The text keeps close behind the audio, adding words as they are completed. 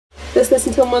Let's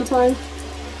listen to them one time.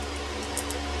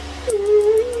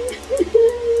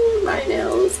 My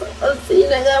nails. I'll see you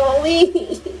next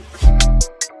week.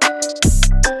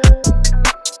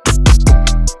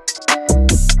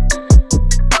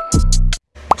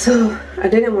 So I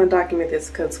didn't want to document this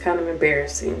because it's kind of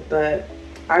embarrassing, but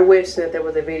I wish that there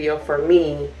was a video for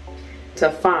me to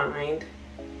find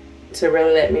to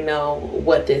really let me know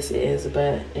what this is.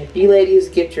 But if you ladies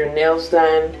get your nails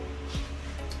done,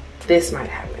 this might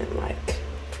happen. Like,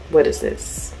 what is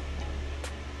this?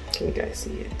 Can you guys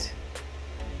see it?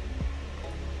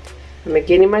 I've been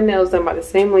getting my nails done by the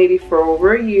same lady for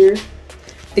over a year.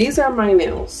 These are my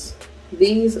nails.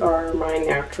 These are my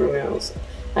natural nails.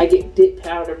 I get dip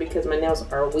powder because my nails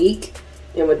are weak,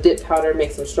 and with dip powder it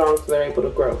makes them strong so they're able to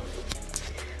grow.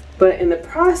 But in the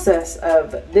process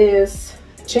of this,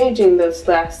 changing this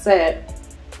last set,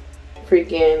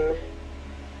 freaking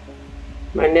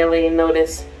my nail lady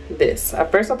noticed this.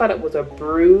 At first I thought it was a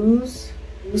bruise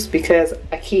because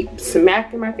I keep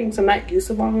smacking my fingers. I'm not used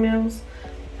to long nails.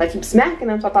 I keep smacking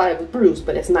them, so I thought it was bruised,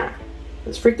 but it's not.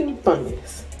 It's freaking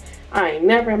fungus. I ain't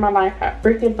never in my life had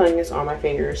freaking fungus on my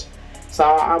fingers. So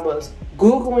I was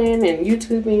Googling and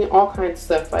YouTubing all kinds of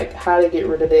stuff, like how to get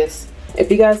rid of this.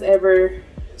 If you guys ever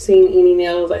seen any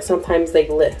nails, like sometimes they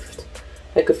lift.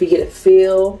 Like if you get a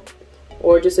feel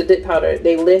or just a dip powder,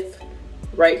 they lift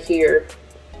right here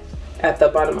at the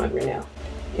bottom of your nail.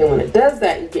 And when it does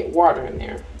that, you get water in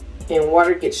there. And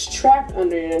water gets trapped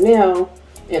under your nail,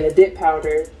 and the dip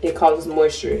powder, it causes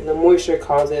moisture. And the moisture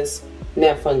causes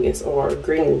nail fungus, or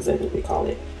greens, I think they call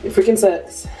it. It freaking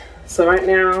sucks. So right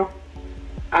now,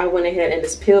 I went ahead and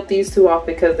just peeled these two off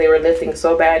because they were lifting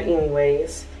so bad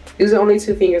anyways. These are the only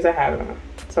two fingers I have on.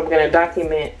 So I'm going to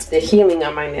document the healing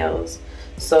of my nails.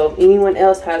 So if anyone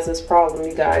else has this problem,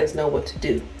 you guys know what to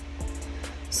do.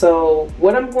 So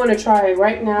what I'm going to try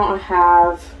right now, I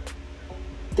have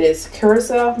this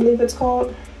carousel, I believe it's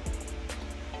called,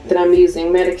 that I'm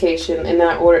using medication, and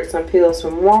I ordered some pills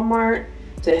from Walmart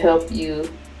to help you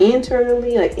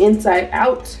internally, like inside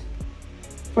out,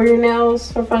 for your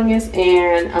nails for fungus,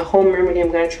 and a home remedy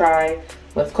I'm going to try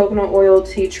with coconut oil,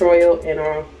 tea tree oil,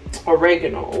 and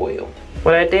oregano oil.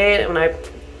 What I did when I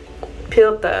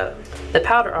peeled the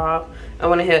powder off, I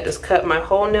went ahead and just cut my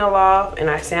whole nail off, and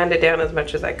I sanded down as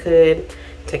much as I could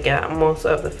to get out most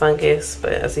of the fungus.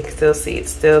 But as you can still see,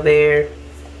 it's still there.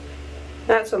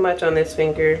 Not so much on this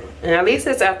finger, and at least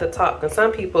it's at the top, because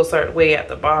some people start way at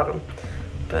the bottom.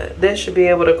 But this should be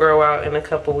able to grow out in a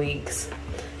couple weeks.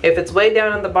 If it's way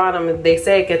down at the bottom, they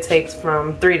say it could take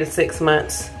from 3 to 6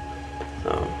 months.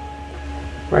 So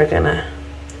we're gonna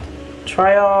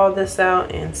try all this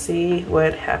out and see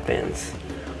what happens.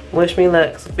 Wish me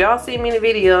luck. So if y'all see me in the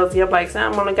videos, you're like,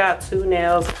 Sam only got 2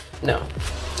 nails. No,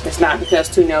 it's not because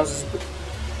 2 nails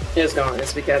is gone.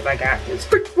 It's because I got this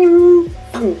freaking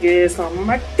fungus on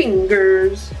my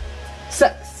fingers.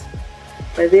 Sucks.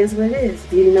 But it is what it is.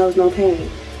 Beauty knows no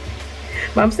pain.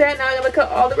 But I'm sad now I'm gonna cut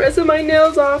all the rest of my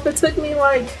nails off. It took me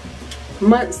like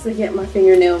months to get my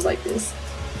fingernails like this.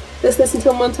 Let's listen to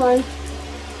them one time.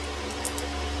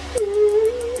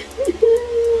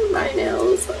 My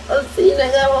nails. I'll see you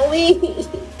next week.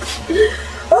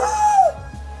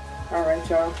 Alright,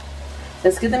 y'all.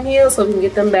 Let's get them healed so we can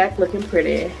get them back looking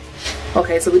pretty.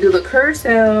 Okay, so we do the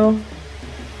carousel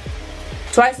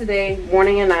twice a day,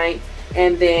 morning and night.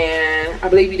 And then I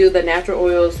believe you do the natural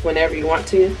oils whenever you want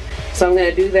to. So I'm going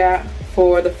to do that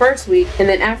for the first week. And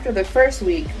then after the first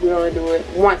week, we only do it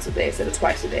once a day instead of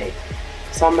twice a day.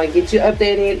 So I'm going to get you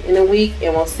updated in a week,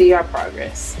 and we'll see our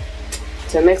progress.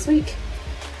 Till next week.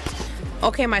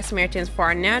 Okay, my Sameeritans, for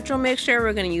our natural mixture,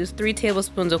 we're going to use 3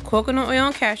 tablespoons of coconut oil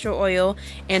and castor oil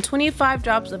and 25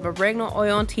 drops of oregano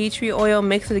oil and tea tree oil.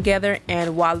 Mix it together,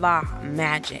 and voila,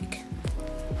 magic.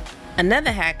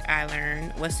 Another hack I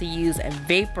learned was to use a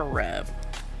vapor rub.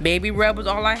 Baby rub was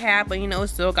all I had, but you know,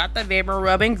 still got the vapor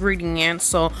rub ingredient,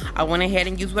 so I went ahead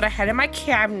and used what I had in my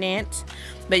cabinet.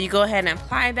 But you go ahead and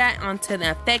apply that onto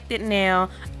the affected nail.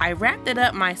 I wrapped it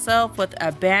up myself with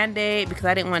a band-aid because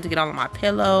I didn't want it to get all on my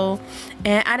pillow,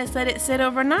 and I just let it sit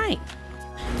overnight.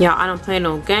 Y'all, I don't play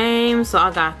no games, so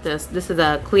I got this. This is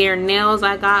the clear nails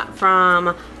I got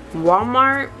from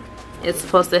Walmart. It's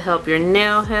supposed to help your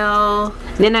nail health.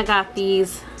 Then I got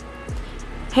these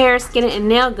hair, skin, and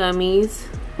nail gummies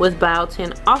with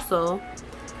biotin also,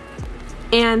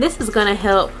 and this is gonna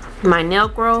help my nail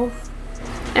growth,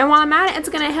 and while I'm at it, it's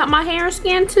gonna help my hair and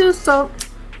skin too, so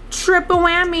triple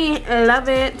whammy. Love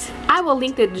it. I will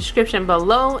link the description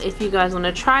below if you guys want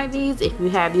to try these. If you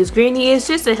have these greenies,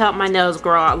 just to help my nails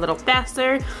grow out a little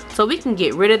faster, so we can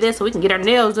get rid of this, so we can get our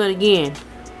nails done again.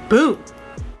 Boom.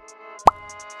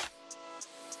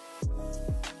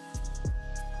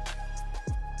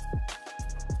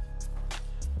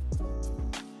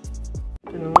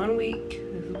 In 1 week,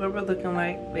 this is what we're looking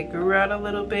like. They grew out a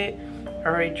little bit. I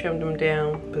already trimmed them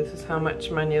down, but this is how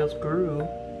much my nails grew.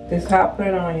 This is how I put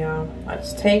it on, y'all. I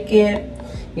just take it,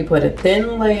 you put a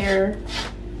thin layer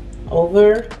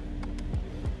over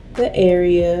the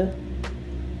area.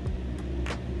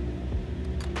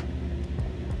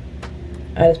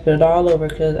 I just put it all over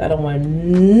because I don't want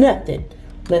nothing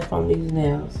left on these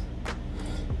nails.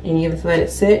 And you just let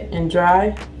it sit and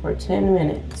dry for 10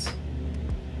 minutes.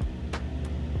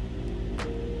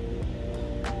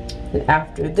 And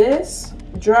after this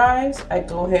dries, I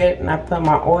go ahead and I put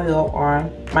my oil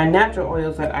on, my natural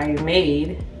oils that I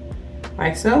made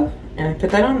myself, and I put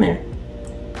that on there.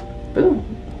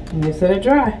 Boom. And just let it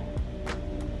dry.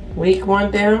 Week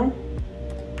 1 down,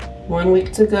 1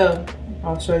 week to go.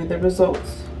 I'll show you the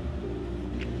results.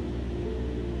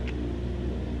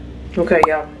 Okay,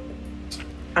 y'all.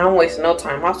 I don't waste no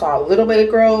time. I saw a little bit of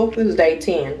growth. This is day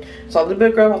 10. Saw a little bit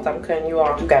of growth. I'm cutting you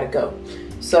off. You gotta go.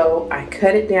 So I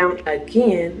cut it down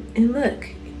again, and look,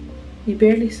 you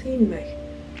barely see anything.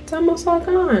 It's almost all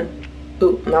gone.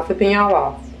 Ooh, I'm not flipping y'all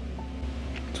off.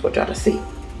 Just want y'all to see.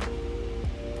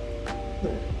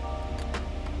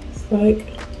 It's like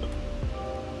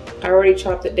I already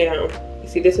chopped it down. You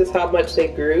see, this is how much they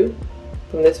grew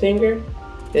from this finger.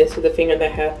 This is the finger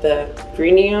that had the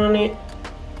greenie on it,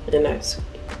 and I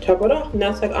chop it off. Now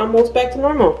it's like almost back to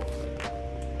normal.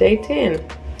 Day 10.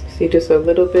 See, just a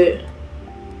little bit.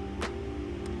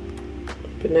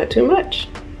 But not too much.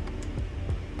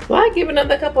 Well, I give it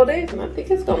another couple of days and I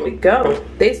think it's gonna be gone.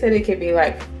 They said it could be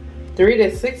like 3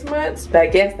 to 6 months, but I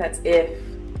guess that's if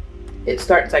it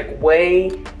starts like way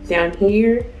down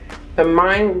here. But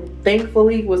mine,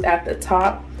 thankfully, was at the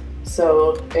top,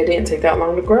 so it didn't take that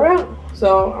long to grow out.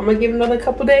 So I'm gonna give it another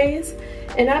couple days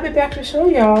and I'll be back to show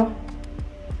y'all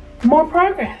more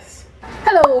progress.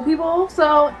 Hello, people.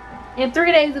 So in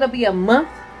 3 days, it'll be a month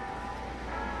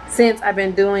since I've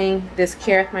been doing this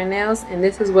care of my nails, and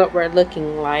this is what we're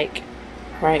looking like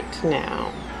right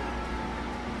now.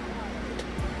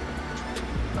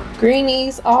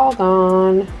 Greenies all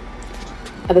gone.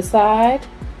 Other side,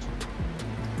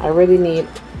 I really need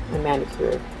a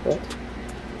manicure, but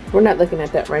we're not looking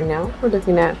at that right now. We're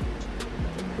looking at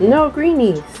no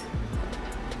greenies.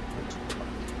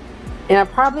 And I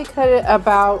probably cut it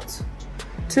about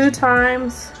 2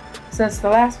 times since the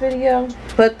last video.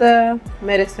 Put the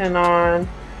medicine on,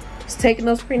 just taking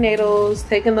those prenatals,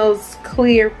 taking those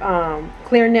clear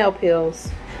nail pills,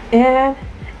 and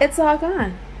it's all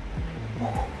gone.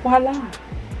 Voila.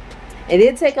 It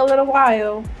did take a little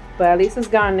while, but at least it's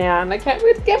gone now, and I can't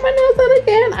wait to get my nails done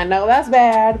again. I know that's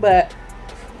bad, but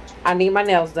I need my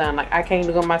nails done. Like, I can't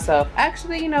do it myself.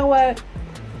 Actually, you know what?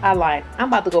 I lied. I'm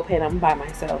about to go pay them by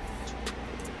myself.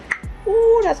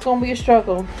 Ooh, that's gonna be a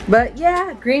struggle. But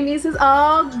yeah, greenies is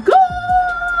all good.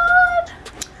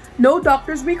 No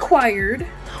doctors required.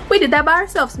 We did that by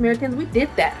ourselves, Sameeritans. We did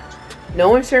that.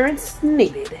 No insurance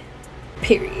needed.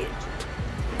 Period.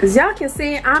 As y'all can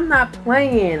see, I'm not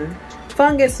playing.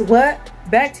 Fungus what?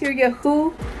 Bacteria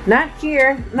who? Not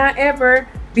here, not ever.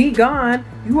 Be gone.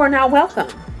 You are not welcome.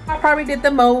 I probably did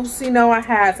the most. You know, I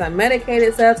had some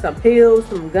medicated stuff, some pills,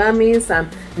 some gummies, some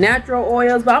natural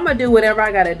oils, but I'm gonna do whatever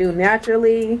I gotta do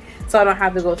naturally so I don't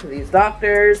have to go to these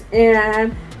doctors,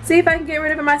 and see if I can get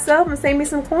rid of it myself and save me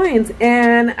some coins.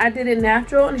 And I did it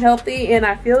natural and healthy, and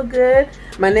I feel good.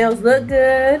 My nails look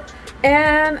good,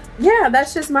 and yeah,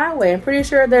 that's just my way. I'm pretty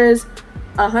sure there's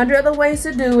 100 other ways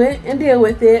to do it and deal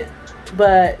with it,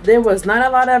 but there was not a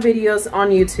lot of videos on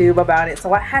YouTube about it,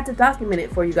 so I had to document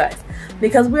it for you guys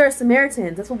because we are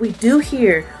Sameeritans. That's what we do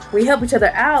here. We help each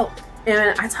other out,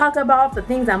 and I talk about the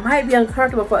things that might be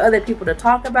uncomfortable for other people to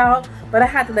talk about, but I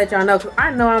had to let y'all know because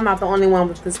I know I'm not the only one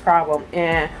with this problem,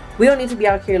 and we don't need to be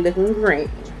out here looking green.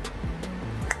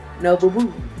 No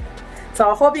boo-boo. So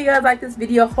I hope you guys like this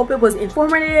video. Hope it was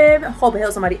informative. Hope it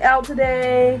helped somebody out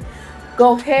today.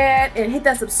 Go ahead and hit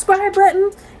that subscribe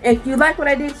button if you like what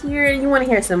I did here and you want to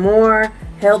hear some more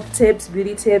health tips,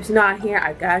 beauty tips. You know, I'm here.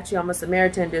 I got you. I'm a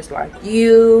Sameeritan just like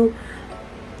you.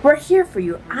 We're here for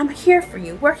you. I'm here for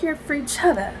you. We're here for each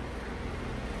other.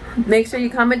 Make sure you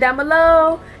comment down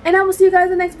below, and I will see you guys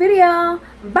in the next video.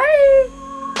 Bye.